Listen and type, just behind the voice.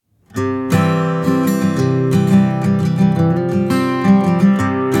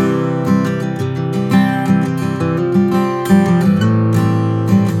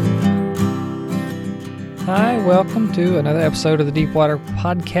welcome to another episode of the Deepwater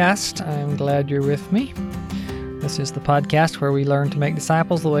Podcast. I'm glad you're with me. This is the podcast where we learn to make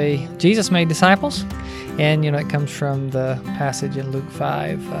disciples the way Jesus made disciples. And, it comes from the passage in Luke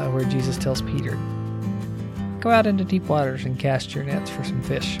 5 where Jesus tells Peter, go out into deep waters and cast your nets for some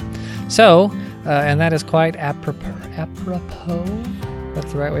fish. So, and that is quite apropos.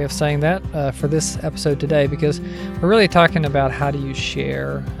 That's the right way of saying that for this episode today, because we're really talking about how do you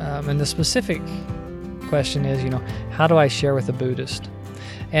share. And the specific question is, how do I share with a Buddhist?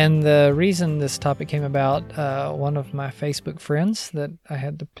 And the reason this topic came about, one of my Facebook friends that I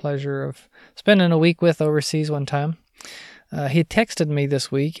had the pleasure of spending a week with overseas one time, he texted me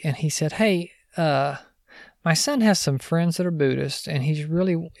this week and he said, hey, my son has some friends that are Buddhist, and he's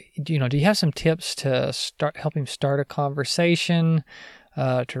really, do you have some tips to help him start a conversation,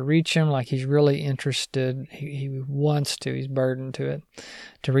 to reach him? Like, he's really interested. He wants to. He's burdened to it,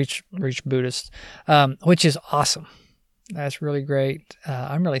 to reach Buddhists, which is awesome. That's really great.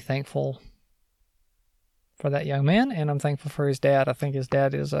 I'm really thankful for that young man, and I'm thankful for his dad. I think his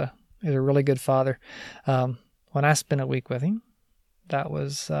dad is a really good father. When I spent a week with him, that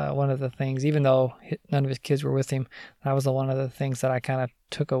was one of the things, even though none of his kids were with him, that was one of the things that I kind of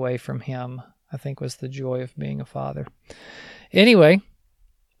took away from him, I think, was the joy of being a father. Anyway,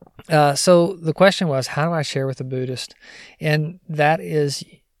 so the question was, how do I share with a Buddhist? And that is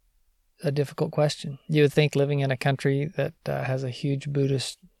a difficult question. You would think, living in a country that has a huge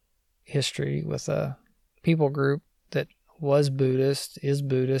Buddhist history with a people group that was Buddhist, is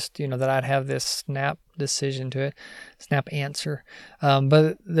Buddhist, that I'd have this snap decision to it, snap answer.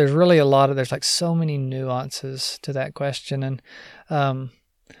 But there's really there's like so many nuances to that question. And I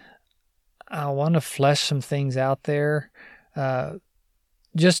want to flesh some things out there.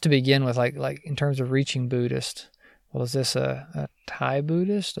 Just to begin with, like in terms of reaching Buddhist. Well, is this a Thai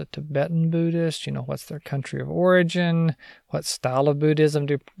Buddhist, a Tibetan Buddhist? What's their country of origin? What style of Buddhism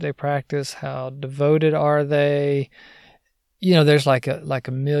do they practice? How devoted are they? There's like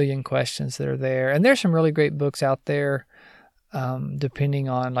a million questions that are there. And there's some really great books out there, depending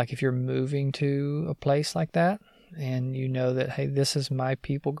on, like, if you're moving to a place like that and that, hey, this is my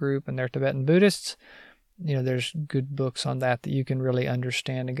people group and they're Tibetan Buddhists, there's good books on that you can really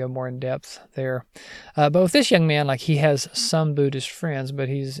understand and go more in depth there. But with this young man, like, he has some Buddhist friends, but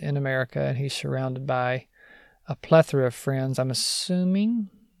he's in America and he's surrounded by a plethora of friends. I'm assuming,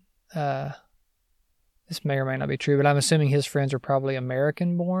 this may or may not be true, but I'm assuming his friends are probably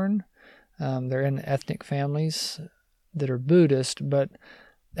American-born. They're in ethnic families that are Buddhist,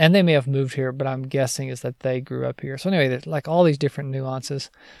 and they may have moved here, but I'm guessing is that they grew up here. So anyway, there's like all these different nuances.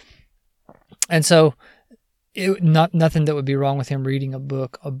 And so nothing that would be wrong with him reading a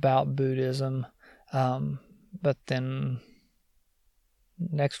book about Buddhism. But then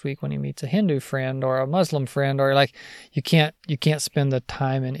next week when he meets a Hindu friend or a Muslim friend, or like, you can't spend the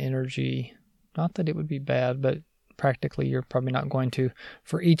time and energy. Not that it would be bad, but practically you're probably not going to,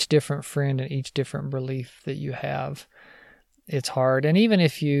 for each different friend and each different belief that you have. It's hard. And even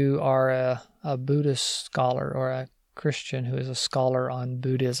if you are a Buddhist scholar or a Christian who is a scholar on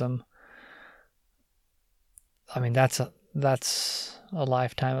Buddhism, I mean, that's a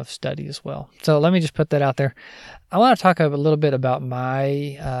lifetime of study as well. So let me just put that out there. I want to talk a little bit about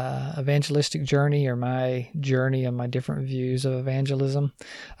my evangelistic journey, or my journey and my different views of evangelism.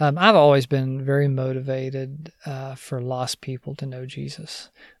 I've always been very motivated for lost people to know Jesus.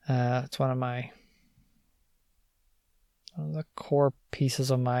 It's one of the core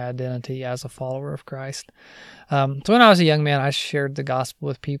pieces of my identity as a follower of Christ. So when I was a young man, I shared the gospel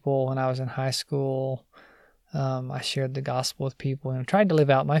with people. When I was in high school, I shared the gospel with people and tried to live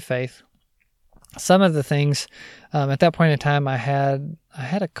out my faith. Some of the things, at that point in time, I had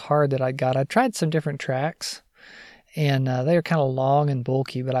a card that I got. I tried some different tracts, and they were kind of long and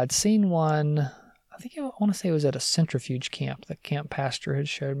bulky, but I'd seen one, I want to say it was at a centrifuge camp. The camp pastor had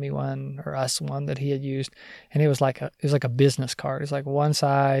showed me one, or us one, that he had used, and it was like a business card. It was like one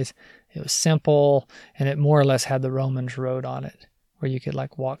size, it was simple, and it more or less had the Romans Road on it, where you could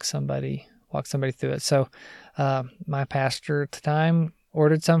like walk somebody through it. So my pastor at the time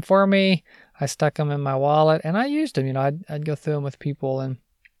ordered some for me. I stuck them in my wallet and I used them. I'd go through them with people, and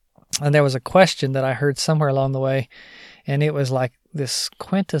there was a question that I heard somewhere along the way, and it was like this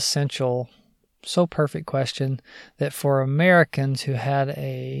quintessential, so perfect question that for Americans who had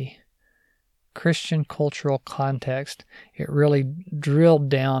a Christian cultural context, it really drilled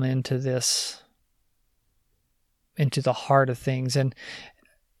down into the heart of things. And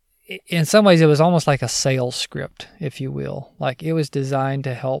in some ways, it was almost like a sales script, if you will. Like, it was designed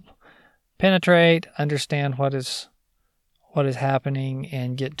to help penetrate, understand what is what is happening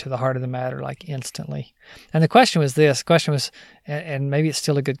and get to the heart of the matter like instantly. And the question was this. The question was, and maybe it's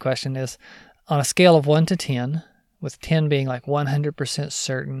still a good question, is on a scale of 1 to 10, with 10 being like 100%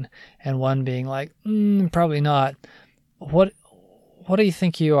 certain and 1 being like, probably not, what do you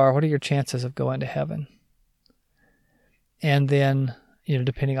think you are? What are your chances of going to heaven? And then,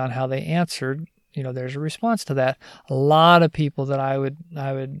 depending on how they answered, there's a response to that. A lot of people that I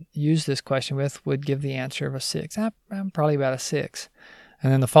would use this question with would give the answer of a 6. I'm probably about a 6.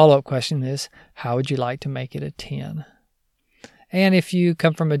 And then the follow-up question is, how would you like to make it a 10? And if you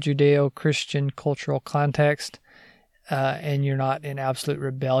come from a Judeo-Christian cultural context, and you're not in absolute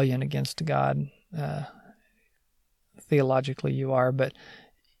rebellion against God, theologically you are, but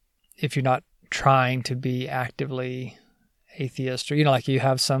if you're not trying to be actively atheist, or, like you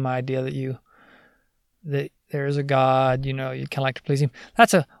have some idea that there is a God, you'd kind of like to please him.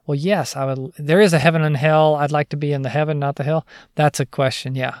 Well, yes, there is a heaven and hell. I'd like to be in the heaven, not the hell. That's a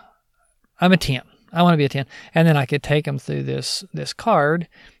question. Yeah. I'm a 10. I want to be a 10. And then I could take them through this card.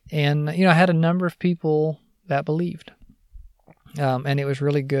 And, I had a number of people that believed. And it was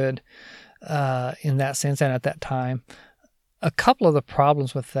really good in that sense and at that time. A couple of the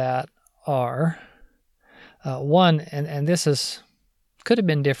problems with that are, one, and this could have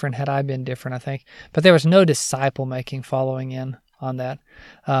been different had I been different, I think. But there was no disciple making following in on that.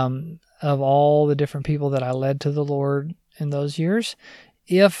 Of all the different people that I led to the Lord in those years,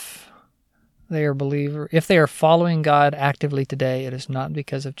 if they are following God actively today, it is not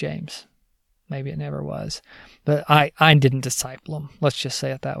because of James. Maybe it never was. But I didn't disciple them. Let's just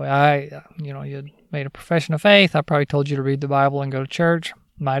say it that way. You'd made a profession of faith. I probably told you to read the Bible and go to church.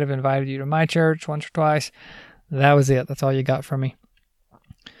 Might have invited you to my church once or twice. That was it. That's all you got from me.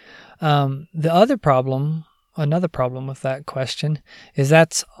 Another problem with that question is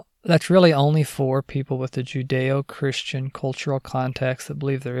that's really only for people with the Judeo-Christian cultural context that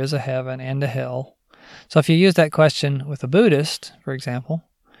believe there is a heaven and a hell. So if you use that question with a Buddhist, for example,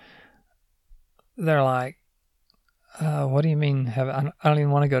 they're like, what do you mean heaven? I don't even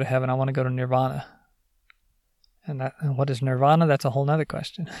want to go to heaven. I want to go to nirvana. And what is nirvana? That's a whole nother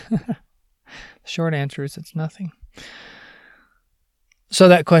question. The short answer is it's nothing. So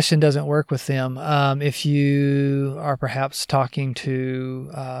that question doesn't work with them. If you are perhaps talking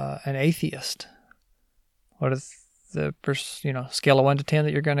to an atheist, what is the scale of 1 to 10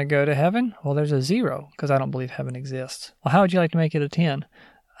 that you're going to go to heaven? Well, there's a 0 because I don't believe heaven exists. Well, how would you like to make it a 10?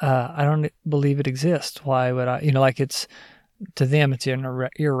 I don't believe it exists. Why would I? To them, it's an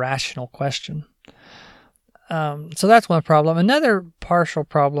irrational question. So that's one problem. Another partial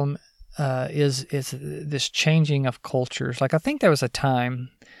problem is this changing of cultures. Like I think there was a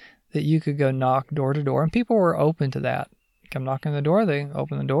time that you could go knock door to door, and people were open to that. Come knock on the door, they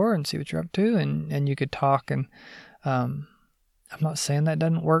open the door and see what you're up to, and you could talk. And I'm not saying that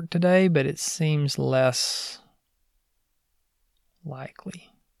doesn't work today, but it seems less likely.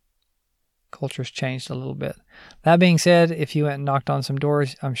 Culture's changed a little bit. That being said, if you went and knocked on some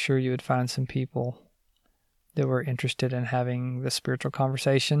doors, I'm sure you would find some people that were interested in having the spiritual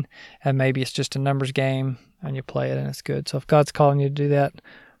conversation, and maybe it's just a numbers game and you play it and it's good. So if God's calling you to do that,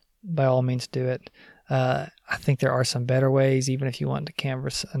 by all means do it. I think there are some better ways, even if you want to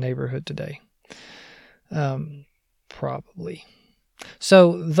canvass a neighborhood today. Probably.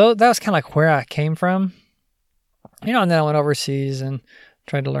 So that was kind of like where I came from, and then I went overseas and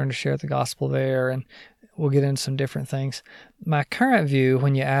tried to learn to share the gospel there, and we'll get into some different things. My current view,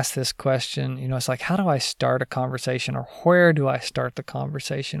 when you ask this question, it's like, how do I start a conversation, or where do I start the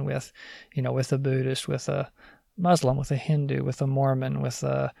conversation with, with a Buddhist, with a Muslim, with a Hindu, with a Mormon, with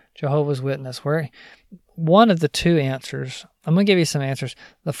a Jehovah's Witness? Where one of the two answers, I'm going to give you some answers.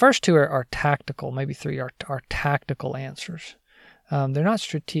 The first two are tactical, maybe 3 are tactical answers. They're not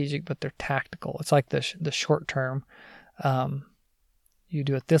strategic, but they're tactical. It's like the short term. You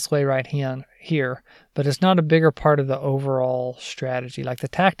do it this way right here, but it's not a bigger part of the overall strategy. Like the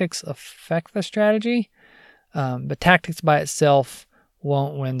tactics affect the strategy, but tactics by itself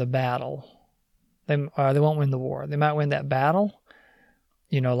won't win the battle. They won't win the war. They might win that battle.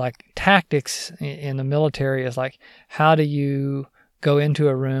 Like tactics in the military is like, how do you go into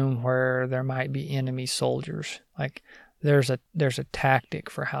a room where there might be enemy soldiers? Like there's a tactic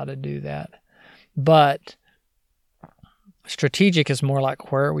for how to do that. But strategic is more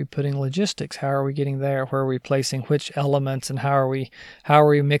like, where are we putting logistics? How are we getting there? Where are we placing which elements? And how are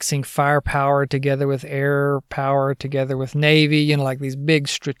we mixing firepower together with air power together with Navy? Like these big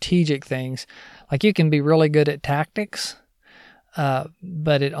strategic things. Like you can be really good at tactics,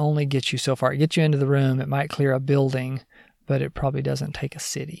 but it only gets you so far. It gets you into the room. It might clear a building, but it probably doesn't take a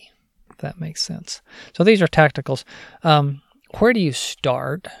city. that makes sense. So these are tacticals. Where do you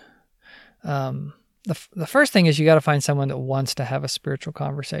start? The first thing is you got to find someone that wants to have a spiritual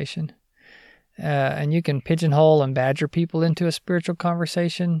conversation. And you can pigeonhole and badger people into a spiritual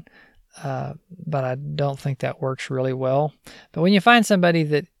conversation, but I don't think that works really well. But when you find somebody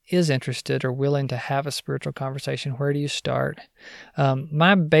that is interested or willing to have a spiritual conversation, where do you start?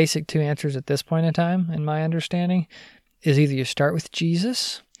 My basic two answers at this point in time, in my understanding, is either you start with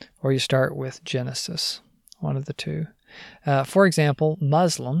Jesus or you start with Genesis, one of the two. For example,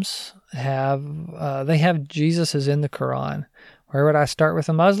 Muslims have Jesus is in the Quran. Where would I start with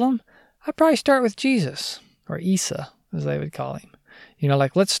a Muslim? I'd probably start with Jesus, or Isa, as they would call him.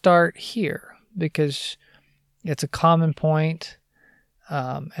 Let's start here, because it's a common point,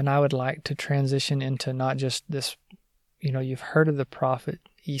 and I would like to transition into not just this, you've heard of the prophet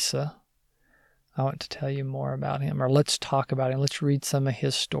Isa. I want to tell you more about him, or let's talk about him. Let's read some of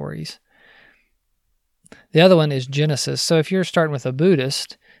his stories. The other one is Genesis. So if you're starting with a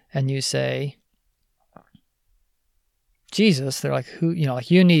Buddhist and you say, Jesus, they're like, who,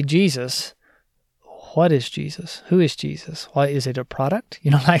 you need Jesus. What is Jesus? Who is Jesus? Why is it a product?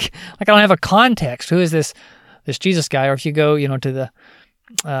 I don't have a context. Who is this Jesus guy? Or if you go, to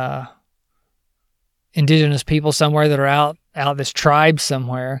the indigenous people somewhere that are out this tribe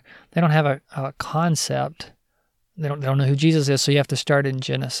somewhere, they don't have a concept. They don't know who Jesus is. So you have to start in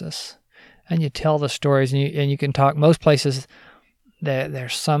Genesis, and you tell the stories, and you can talk. Most places that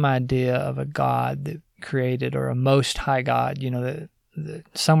there's some idea of a God that created, or a most high God,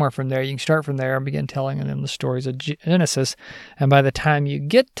 somewhere from there. You can start from there and begin telling them the stories of Genesis. And by the time you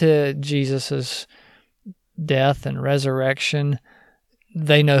get to Jesus's death and resurrection,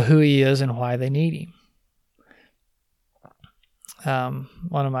 they know who he is and why they need him.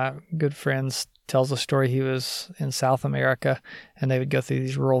 One of my good friends tells a story. He was in South America, and they would go through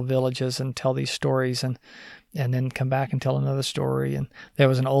these rural villages and tell these stories, and then come back and tell another story. And there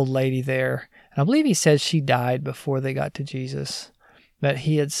was an old lady there, and I believe he said she died before they got to Jesus. But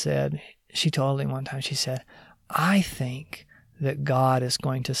he had said, she told him one time, she said, I think that God is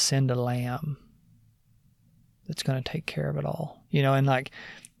going to send a lamb that's going to take care of it all.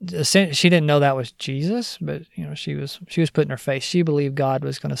 She didn't know that was Jesus, but she was putting her faith. She believed God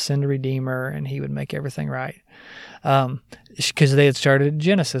was going to send a redeemer and he would make everything right. Because they had started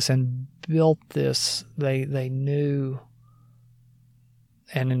Genesis and built this. They knew,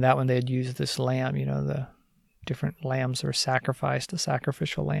 and in that one they had used this lamb. The different lambs are sacrificed, a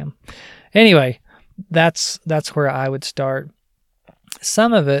sacrificial lamb. Anyway, that's where I would start.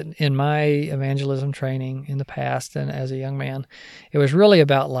 Some of it in my evangelism training in the past and as a young man, it was really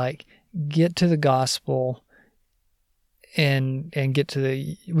about get to the gospel and get to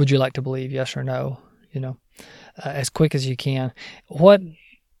the, would you like to believe, yes or no, as quick as you can. What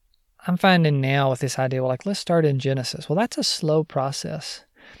I'm finding now with this idea, let's start in Genesis. Well, that's a slow process.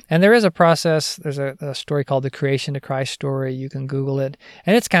 And there is a process. There's a story called the Creation to Christ story. You can Google it.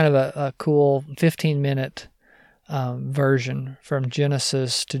 And it's kind of a cool 15-minute version from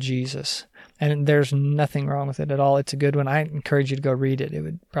Genesis to Jesus. And there's nothing wrong with it at all. It's a good one. I encourage you to go read it. It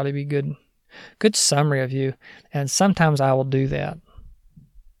would probably be good summary of you. And sometimes I will do that.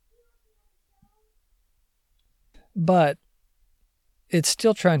 But it's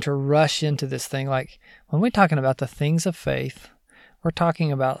still trying to rush into this thing. When we're talking about the things of faith, we're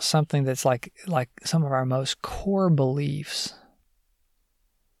talking about something that's like some of our most core beliefs.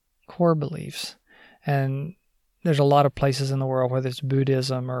 And there's a lot of places in the world, whether it's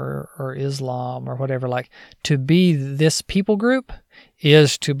Buddhism or Islam or whatever, to be this people group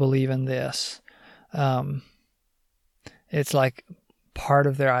is to believe in this. It's part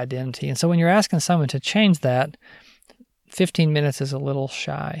of their identity. And so when you're asking someone to change that, 15 minutes is a little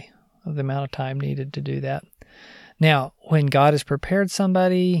shy of the amount of time needed to do that. Now, when God has prepared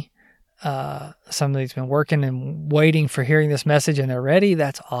somebody's been working and waiting for hearing this message and they're ready,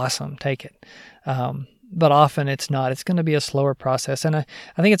 that's awesome. Take it. But often it's not. It's going to be a slower process. And I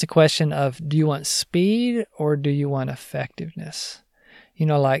think it's a question of, do you want speed or do you want effectiveness?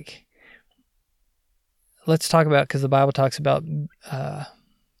 Let's talk about, because the Bible talks about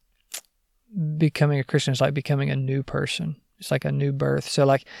becoming a Christian is like becoming a new person. It's like a new birth.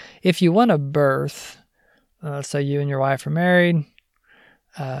 So if you want a birth, let's say you and your wife are married,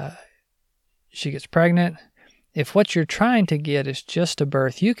 she gets pregnant. If what you're trying to get is just a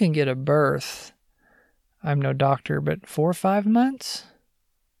birth, you can get a birth, I'm no doctor, but 4 or 5 months.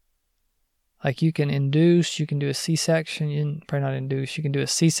 You can induce, you can do a C-section, you probably not induce, you can do a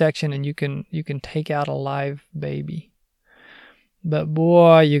C-section and you can take out a live baby. But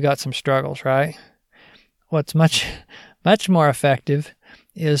boy, you got some struggles, right? What's much more effective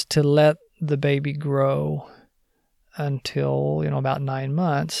is to let the baby grow until, about 9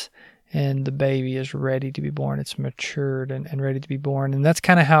 months, and the baby is ready to be born. It's matured and ready to be born. And that's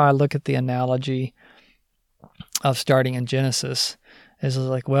kind of how I look at the analogy of starting in Genesis. Is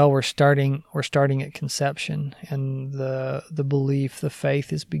like, well, we're starting at conception, and the belief, the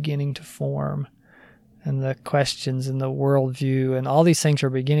faith is beginning to form, and the questions and the worldview and all these things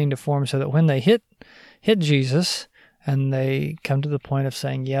are beginning to form, so that when they hit Jesus and they come to the point of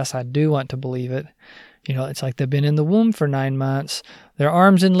saying, yes, I do want to believe it, it's like they've been in the womb for 9 months. Their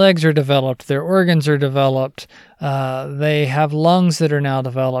arms and legs are developed. Their organs are developed. They have lungs that are now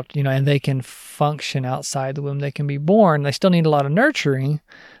developed, and they can function outside the womb. They can be born. They still need a lot of nurturing,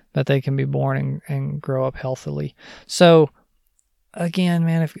 but they can be born and grow up healthily. So, again,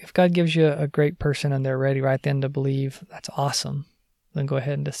 man, if God gives you a great person and they're ready right then to believe, that's awesome. Then go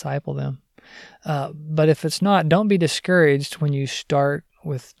ahead and disciple them. But if it's not, don't be discouraged when you start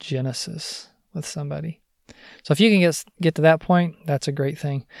with Genesis with somebody. So if you can get to that point, that's a great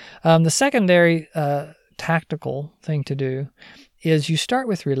thing. The secondary tactical thing to do is you start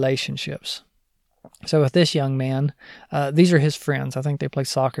with relationships. So with this young man, these are his friends. I think they play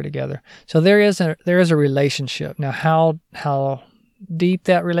soccer together. So there is a relationship. Now, how deep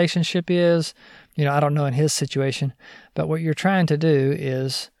that relationship is, I don't know in his situation, but what you're trying to do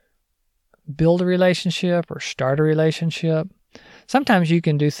is build a relationship or start a relationship. Sometimes you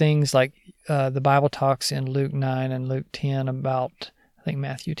can do things like the Bible talks in Luke 9 and Luke 10 about, I think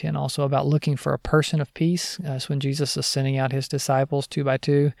Matthew 10 also, about looking for a person of peace. It's when Jesus is sending out his disciples 2 by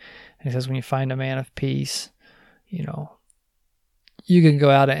 2. And he says, when you find a man of peace, you can go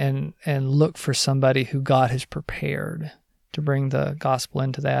out and look for somebody who God has prepared to bring the gospel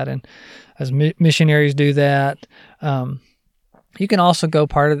into that. And as missionaries do that, you can also go,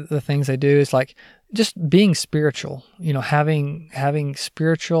 part of the things they do is like just being spiritual, having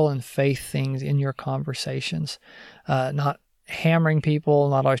spiritual and faith things in your conversations, not hammering people,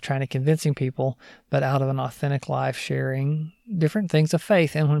 not always trying to convincing people, but out of an authentic life, sharing different things of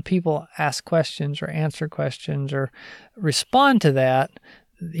faith. And when people ask questions or answer questions or respond to that,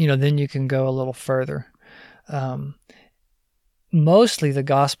 then you can go a little further. Mostly the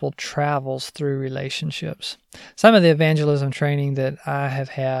gospel travels through relationships. Some of the evangelism training that I have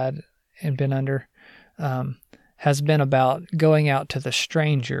had and been under has been about going out to the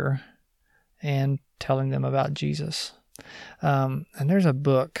stranger and telling them about Jesus. And there's a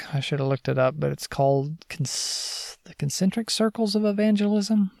book, I should have looked it up, but it's called The Concentric Circles of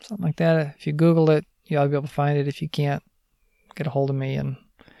Evangelism, something like that. If you Google it, you'll be able to find it. If you can't, get a hold of me and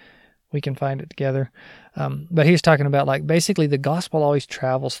we can find it together. But he's talking about, like, basically the gospel always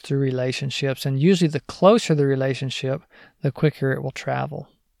travels through relationships, and usually the closer the relationship, the quicker it will travel.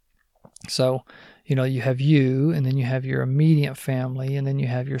 So, you have you, and then you have your immediate family, and then you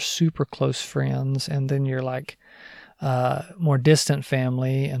have your super close friends, and then your more distant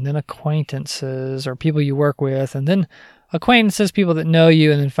family, and then acquaintances or people you work with, and then acquaintances, people that know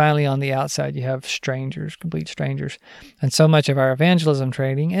you, and then finally on the outside you have strangers, complete strangers. And so much of our evangelism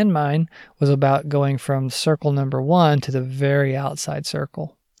training, and mine, was about going from circle number 1 to the very outside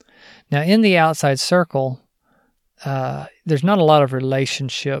circle. Now, in the outside circle, there's not a lot of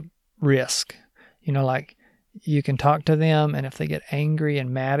relationship risk. Like, you can talk to them, and if they get angry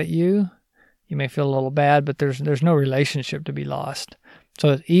and mad at you, you may feel a little bad, but there's no relationship to be lost.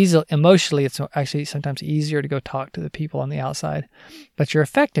 So emotionally, it's actually sometimes easier to go talk to the people on the outside. But your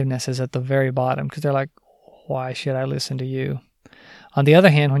effectiveness is at the very bottom, because they're like, why should I listen to you? On the other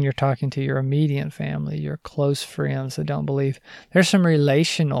hand, when you're talking to your immediate family, your close friends that don't believe, there's some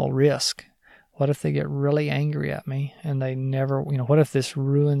relational risk. What if they get really angry at me and they never, what if this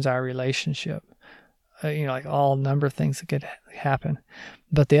ruins our relationship? Like all number of things that could happen.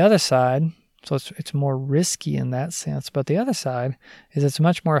 But the other side, so it's more risky in that sense, but the other side is it's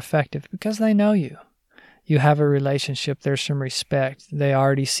much more effective because they know you. You have a relationship, there's some respect. They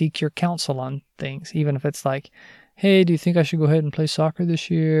already seek your counsel on things, even if it's like, hey, do you think I should go ahead and play soccer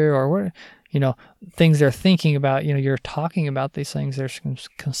this year? Or what, things they're thinking about, you're talking about these things, there's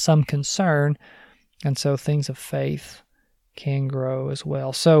some concern, and so things of faith can grow as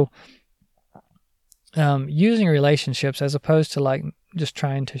well. So using relationships as opposed to like just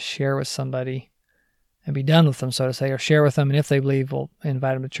trying to share with somebody and be done with them, so to say, or share with them, and if they believe, we'll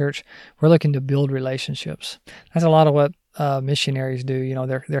invite them to church. We're looking to build relationships. That's a lot of what missionaries do.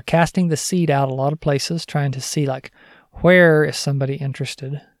 They're casting the seed out a lot of places, trying to see like where is somebody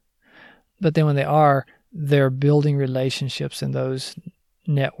interested. But then when they are, they're building relationships in those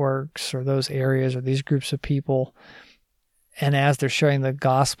networks or those areas or these groups of people. And as they're sharing the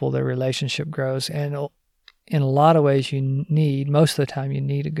gospel, their relationship grows. And in a lot of ways most of the time you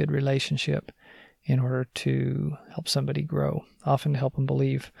need a good relationship in order to help somebody grow, often to help them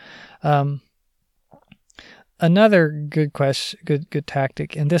believe. Another good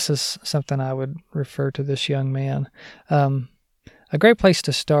tactic, and this is something I would refer to this young man. A great place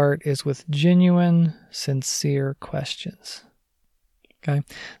to start is with genuine, sincere questions. Okay?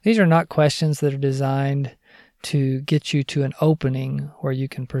 These are not questions that are designed to get you to an opening where you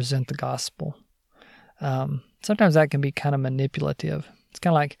can present the gospel. Sometimes that can be kind of manipulative. It's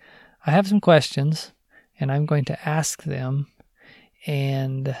kind of like, I have some questions, and I'm going to ask them,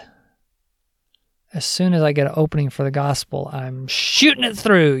 and as soon as I get an opening for the gospel, I'm shooting it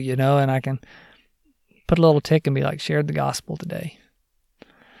through, and I can put a little tick and be like, shared the gospel today.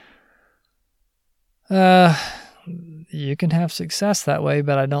 You can have success that way,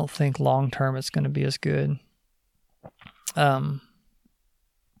 but I don't think long-term it's going to be as good.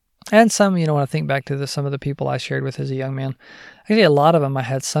 And some, when I think back to some of the people I shared with as a young man, actually a lot of them I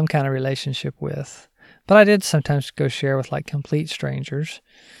had some kind of relationship with, but I did sometimes go share with like complete strangers.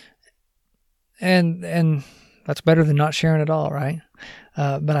 And that's better than not sharing at all, right?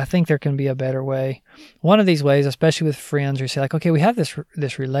 But I think there can be a better way. One of these ways, especially with friends, where you say like, okay, we have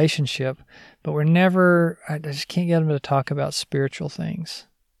this relationship, but I just can't get them to talk about spiritual things.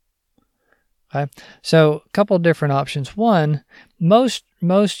 Okay, so a couple of different options. One, most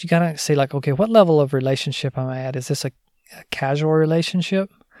you gotta say like, okay, what level of relationship am I at? Is this a casual relationship?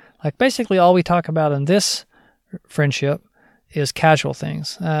 Like basically all we talk about in this friendship is casual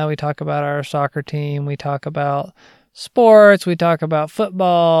things. We talk about our soccer team. We talk about sports. We talk about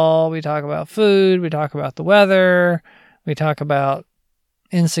football. We talk about food. We talk about the weather. We talk about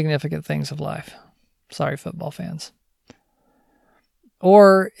insignificant things of life. Sorry, football fans.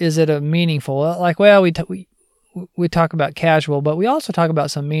 Or is it a meaningful? Like, well, we talk about casual, but we also talk about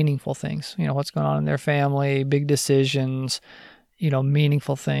some meaningful things. What's going on in their family, big decisions,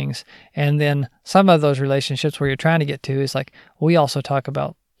 meaningful things. And then some of those relationships where you're trying to get to is like, we also talk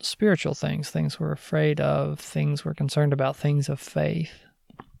about spiritual things we're afraid of, things we're concerned about, things of faith.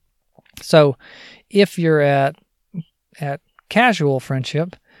 So if you're at casual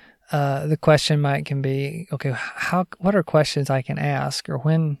friendship, the question can be, okay, what are questions I can ask, or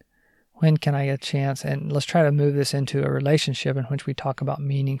when can I get a chance? And let's try to move this into a relationship in which we talk about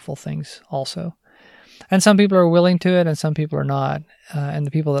meaningful things also. And some people are willing to it and some people are not. And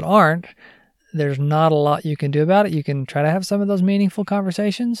the people that aren't, there's not a lot you can do about it. You can try to have some of those meaningful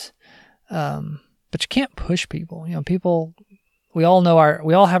conversations, but you can't push people. People, we all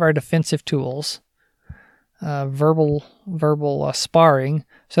have our defensive tools, verbal sparring,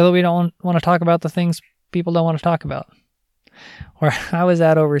 so that we don't want to talk about the things people don't want to talk about. Where I was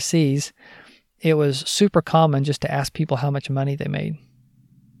at overseas, it was super common just to ask people how much money they made.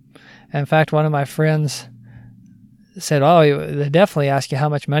 In fact, one of my friends said, they definitely ask you how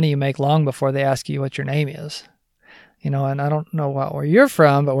much money you make long before they ask you what your name is. And I don't know where you're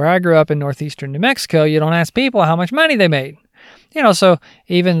from, but where I grew up in northeastern New Mexico, you don't ask people how much money they made. So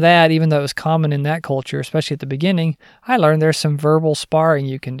even though it was common in that culture, especially at the beginning, I learned there's some verbal sparring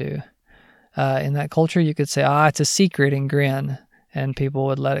you can do. In that culture, you could say, it's a secret, and grin, and people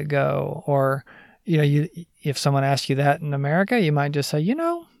would let it go. Or, if someone asked you that in America, you might just say,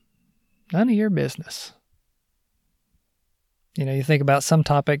 none of your business. You think about some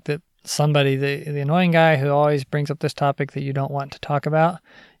topic that somebody, the annoying guy who always brings up this topic that you don't want to talk about,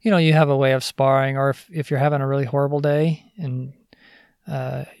 you have a way of sparring. Or if you're having a really horrible day and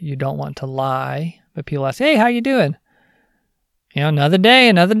you don't want to lie, but people ask, hey, how you doing? Another day,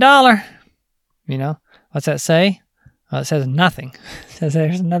 another dollar. What's that say? Well, it says nothing. It says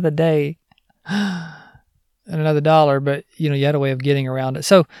there's another day and another dollar, but you had a way of getting around it.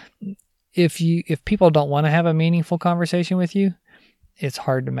 So if people don't want to have a meaningful conversation with you, it's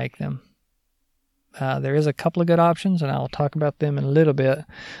hard to make them. There is a couple of good options, and I'll talk about them in a little bit.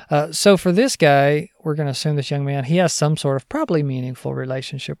 So for this guy, we're going to assume this young man, he has some sort of probably meaningful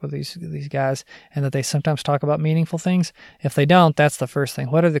relationship with these guys, and that they sometimes talk about meaningful things. If they don't, that's the first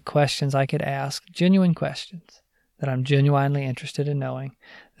thing. What are the questions I could ask? Genuine questions that I'm genuinely interested in knowing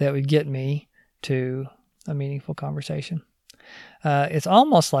that would get me to a meaningful conversation. It's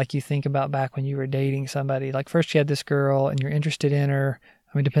almost like you think about back when you were dating somebody. Like first you had this girl and you're interested in her.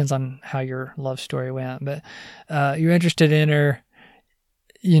 I mean, it depends on how your love story went, but you're interested in her,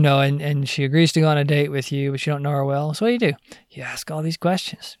 and she agrees to go on a date with you, but you don't know her well. So what do? You ask all these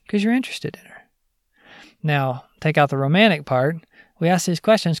questions because you're interested in her. Now, take out the romantic part. We ask these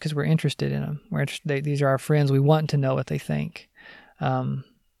questions because we're interested in them. These are our friends. We want to know what they think.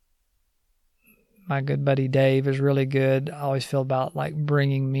 my good buddy Dave is really good. I always feel about like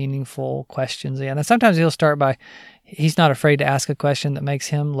bringing meaningful questions in. And sometimes he'll start by, he's not afraid to ask a question that makes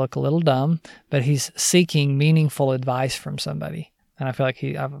him look a little dumb, but he's seeking meaningful advice from somebody. And I feel like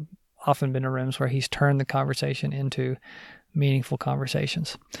I've often been in rooms where he's turned the conversation into meaningful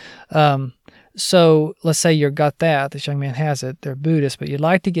conversations. So let's say you've got that, this young man has it, they're Buddhist, but you'd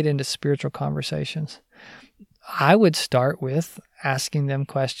like to get into spiritual conversations. I would start with asking them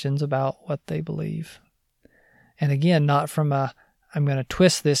questions about what they believe. And again, not from I'm going to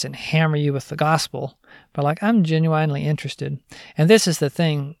twist this and hammer you with the gospel, but like I'm genuinely interested. And this is the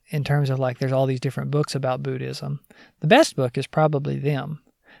thing in terms of like there's all these different books about Buddhism. The best book is probably them.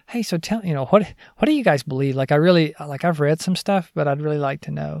 Hey, so tell, what do you guys believe? Like I've read some stuff, but I'd really like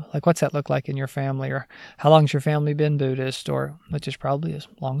to know, like, what's that look like in your family, or how long's your family been Buddhist, or which is probably as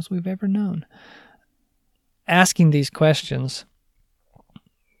long as we've ever known. Asking these questions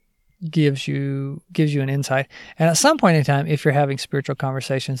gives you an insight. And at some point in time, if you're having spiritual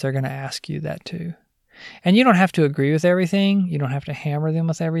conversations, they're going to ask you that too. And you don't have to agree with everything. You don't have to hammer them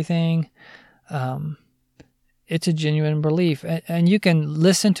with everything. It's a genuine belief. And you can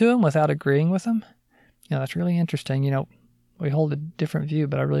listen to them without agreeing with them. That's really interesting. We hold a different view,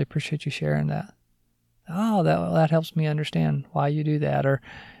 but I really appreciate you sharing that. Oh, that helps me understand why you do that. Or,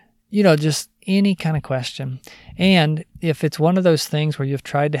 just any kind of question. And if it's one of those things where you've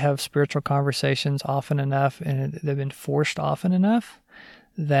tried to have spiritual conversations often enough and they've been forced often enough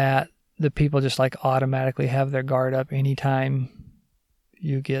that the people just like automatically have their guard up anytime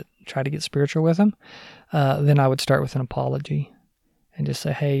you try to get spiritual with them, then I would start with an apology and just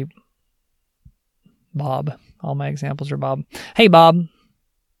say, hey, Bob. All my examples are Bob. Hey, Bob.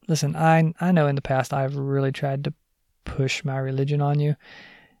 Listen, I know in the past I've really tried to push my religion on you.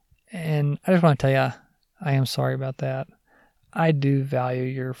 And I just want to tell you, I am sorry about that. I do value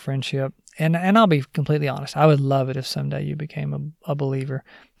your friendship. And I'll be completely honest. I would love it if someday you became a believer.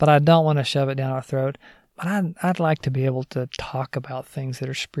 But I don't want to shove it down our throat. But I'd like to be able to talk about things that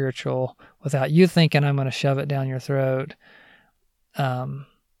are spiritual without you thinking I'm going to shove it down your throat. And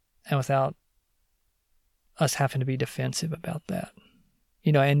without us having to be defensive about that.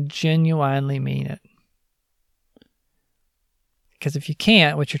 And genuinely mean it. Because if you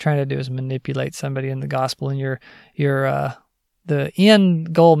can't, what you're trying to do is manipulate somebody in the gospel, and the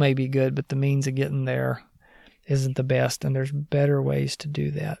end goal may be good, but the means of getting there isn't the best, and there's better ways to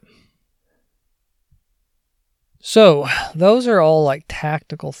do that. So those are all like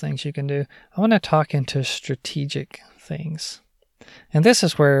tactical things you can do. I want to talk into strategic things, and this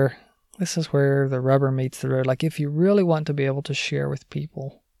is where the rubber meets the road. Like if you really want to be able to share with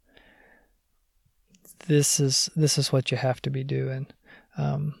people, this is what you have to be doing.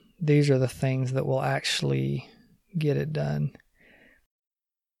 These are the things that will actually get it done.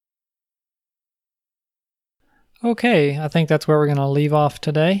 Okay, I think that's where we're going to leave off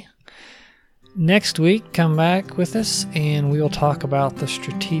today. Next week, come back with us and we will talk about the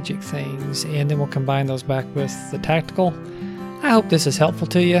strategic things, and then we'll combine those back with the tactical. I hope this is helpful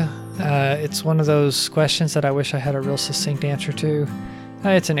to you. It's one of those questions that I wish I had a real succinct answer to.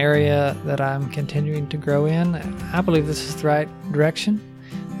 It's an area that I'm continuing to grow in. I believe this is the right direction.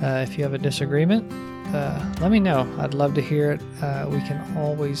 If you have a disagreement, let me know. I'd love to hear it. We can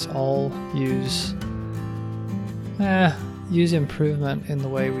always all use improvement in the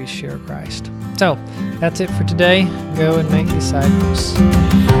way we share Christ. So that's it for today. Go and make disciples.